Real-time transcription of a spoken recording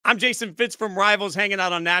I'm Jason Fitz from Rivals, hanging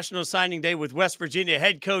out on National Signing Day with West Virginia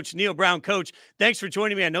head coach Neal Brown. Coach, thanks for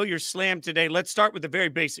joining me. I know you're slammed today. Let's start with the very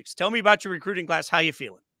basics. Tell me about your recruiting class. How you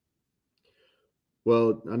feeling?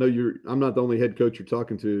 Well, I know I'm not the only head coach you're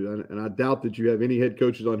talking to, and I doubt that you have any head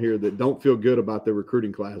coaches on here that don't feel good about their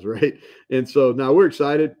recruiting class, right? And so now we're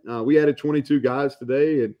excited. We added 22 guys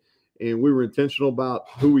today, and we were intentional about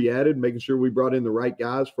who we added, making sure we brought in the right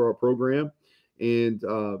guys for our program. And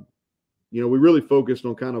we really focused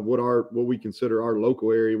on kind of what we consider our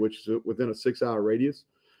local area, which is within a 6-hour radius,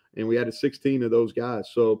 and we added 16 of those guys.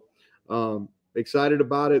 So excited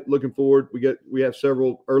about it. Looking forward. We have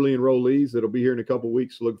several early enrollees that'll be here in a couple of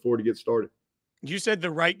weeks. So looking forward to get started. You said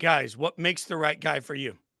the right guys. What makes the right guy for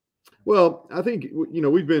you? Well, I think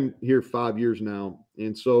we've been here 5 years now,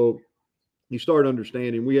 and so you start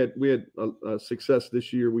understanding. We had a success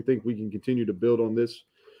this year. We think we can continue to build on this.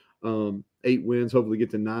 8 wins, hopefully get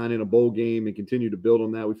to 9 in a bowl game and continue to build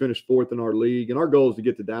on that. We finished 4th in our league, and our goal is to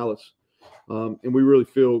get to Dallas. And we really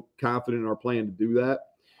feel confident in our plan to do that.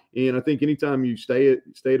 And I think anytime you stay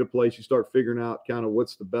at a place, you start figuring out kind of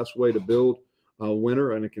what's the best way to build a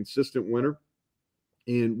winner and a consistent winner.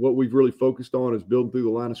 And what we've really focused on is building through the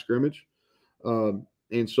line of scrimmage.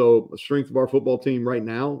 And so the strength of our football team right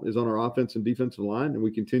now is on our offense and defensive line, and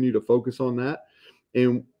we continue to focus on that.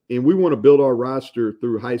 And we want to build our roster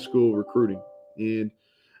through high school recruiting. And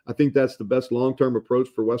I think that's the best long-term approach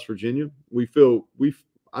for West Virginia. We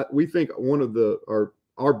think one of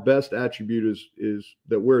our best attribute is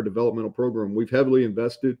that we're a developmental program. We've heavily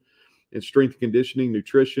invested in strength and conditioning,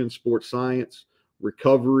 nutrition, sports science,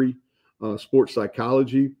 recovery, sports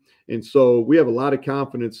psychology. And so we have a lot of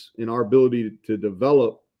confidence in our ability to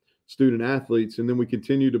develop student athletes, and then we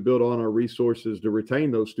continue to build on our resources to retain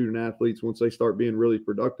those student athletes once they start being really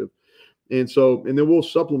productive. And then we'll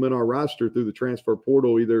supplement our roster through the transfer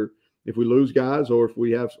portal, either if we lose guys or if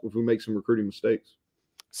we make some recruiting mistakes.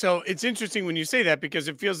 So it's interesting when you say that, because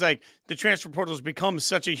it feels like the transfer portal has become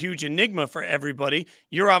such a huge enigma for everybody.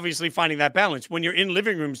 You're obviously finding that balance. When you're in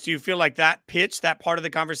living rooms, do you feel like that pitch, that part of the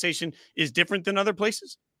conversation is different than other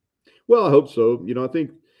places? Well, I hope so. I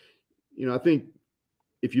think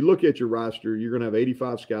if you look at your roster, you're going to have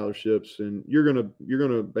 85 scholarships, and you're going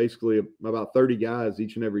to basically about 30 guys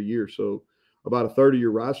each and every year. So about a third of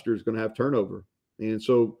your roster is going to have turnover. And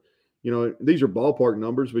so, these are ballpark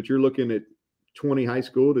numbers, but you're looking at 20 high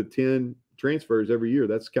school to 10 transfers every year.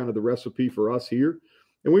 That's kind of the recipe for us here.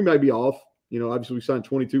 And we may be off. Obviously we signed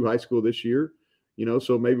 22 high school this year,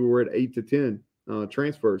 so maybe we're at 8 to 10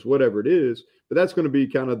 transfers, whatever it is. But that's going to be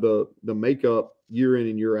kind of the makeup year in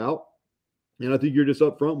and year out. And I think you're just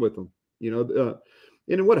upfront with them,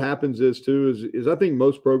 and what happens is I think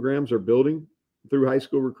most programs are building through high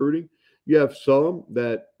school recruiting. You have some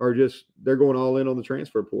that are they're going all in on the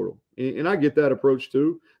transfer portal. And I get that approach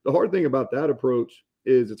too. The hard thing about that approach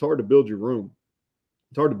is it's hard to build your room.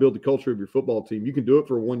 It's hard to build the culture of your football team. You can do it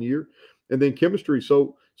for 1 year, and then chemistry is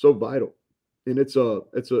so vital. And it's a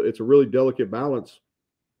really delicate balance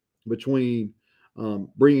between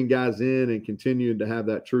bringing guys in and continuing to have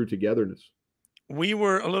that true togetherness. We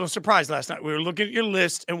were a little surprised last night. We were looking at your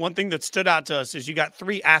list, and one thing that stood out to us is you got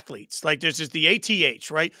 3 athletes. Like, this is the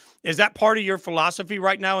ATH, right? Is that part of your philosophy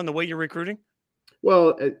right now in the way you're recruiting?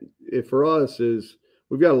 Well, for us is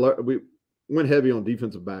we went heavy on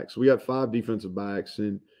defensive backs. We got 5 defensive backs,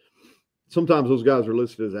 and sometimes those guys are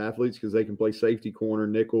listed as athletes because they can play safety, corner,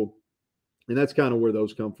 nickel, and that's kind of where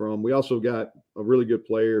those come from. We also got a really good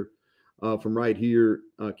player from right here,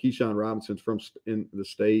 Keyshawn Robinson from in the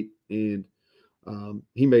state, and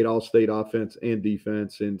he made all-state offense and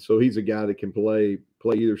defense, and so he's a guy that can play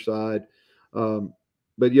either side.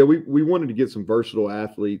 But yeah, we wanted to get some versatile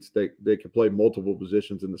athletes that can play multiple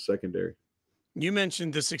positions in the secondary. You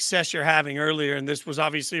mentioned the success you're having earlier, and this was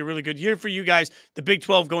obviously a really good year for you guys. The Big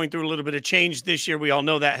 12 going through a little bit of change this year. We all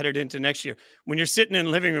know that headed into next year. When you're sitting in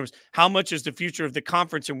living rooms, how much is the future of the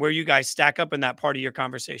conference and where you guys stack up in that part of your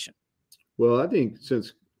conversation? Well, I think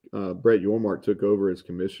since Brett Yormark took over as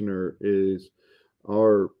commissioner, is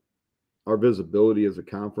our visibility as a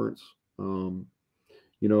conference.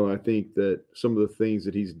 I think that some of the things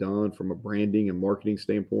that he's done from a branding and marketing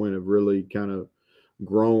standpoint have really kind of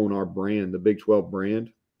grown our brand, the Big 12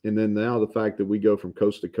 brand. And then now the fact that we go from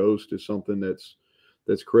coast to coast is something that's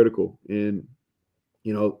critical. And,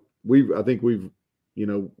 I think we've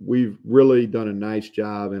really done a nice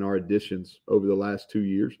job in our additions over the last 2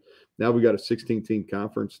 years. Now we've got a 16-team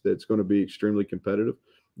conference that's going to be extremely competitive.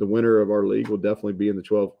 The winner of our league will definitely be in the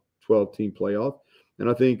 12-team playoff. And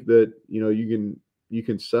I think that, you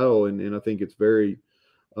can sell, and I think it's very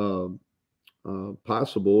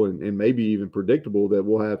possible and maybe even predictable that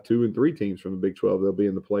we'll have 2 and 3 teams from the Big 12 that'll be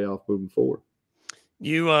in the playoff moving forward.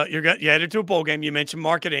 You headed to a bowl game. You mentioned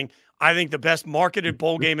marketing. I think the best marketed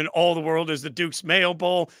bowl game in all the world is the Duke's Mayo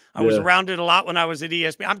Bowl. I was around it a lot when I was at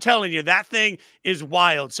ESPN. I'm telling you, that thing is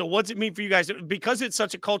wild. So what's it mean for you guys? Because it's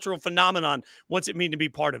such a cultural phenomenon, what's it mean to be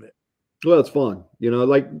part of it? Well, it's fun.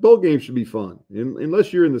 Like bowl games should be fun. And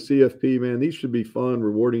unless you're in the CFP, man, these should be fun,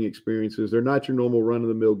 rewarding experiences. They're not your normal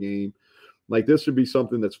run-of-the-mill game. Like this should be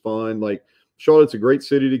something that's fun. Like Charlotte's a great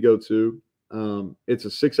city to go to. It's a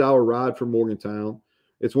 6-hour ride from Morgantown.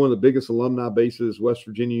 It's one of the biggest alumni bases West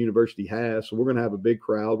Virginia University has. So we're going to have a big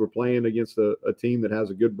crowd. We're playing against a team that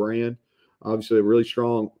has a good brand, obviously a really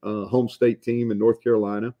strong home state team in North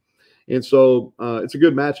Carolina. And so it's a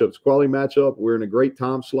good matchup. It's a quality matchup. We're in a great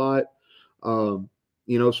time slot. So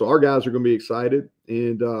our guys are going to be excited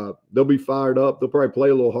and they'll be fired up. They'll probably play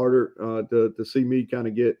a little harder to see me kind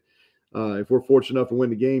of get, if we're fortunate enough to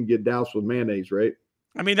win the game, get doused with mayonnaise, right?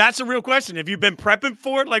 I mean, that's a real question. Have you been prepping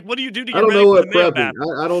for it? Like, what do you do to get ready for the prepping.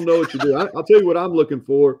 I don't know what you do. I'll tell you what I'm looking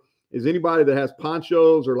for is anybody that has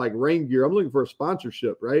ponchos or like rain gear. I'm looking for a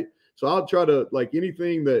sponsorship, right? So I'll try to like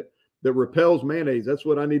anything that repels mayonnaise. That's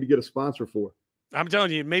what I need to get a sponsor for. I'm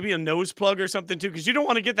telling you, maybe a nose plug or something too, because you don't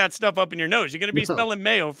want to get that stuff up in your nose. You're going to be smelling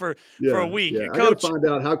mayo for a week. Yeah. Coach, I got to find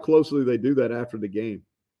out how closely they do that after the game.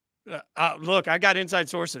 Look, I got inside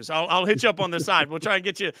sources. I'll hit you up on the side. We'll try and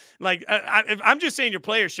get you. Like, I'm just saying, your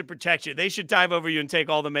players should protect you. They should dive over you and take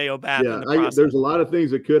all the mayo bath. Yeah, there's a lot of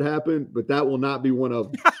things that could happen, but that will not be one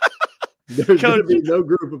of them. There's going to be no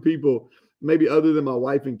group of people, maybe other than my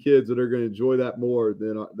wife and kids, that are going to enjoy that more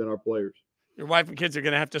than our players. Your wife and kids are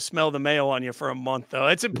going to have to smell the mayo on you for a month, though.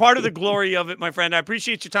 It's a part of the glory of it, my friend. I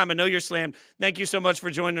appreciate your time. I know you're slammed. Thank you so much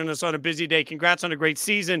for joining us on a busy day. Congrats on a great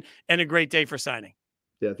season and a great day for signing.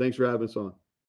 Yeah, thanks for having us on.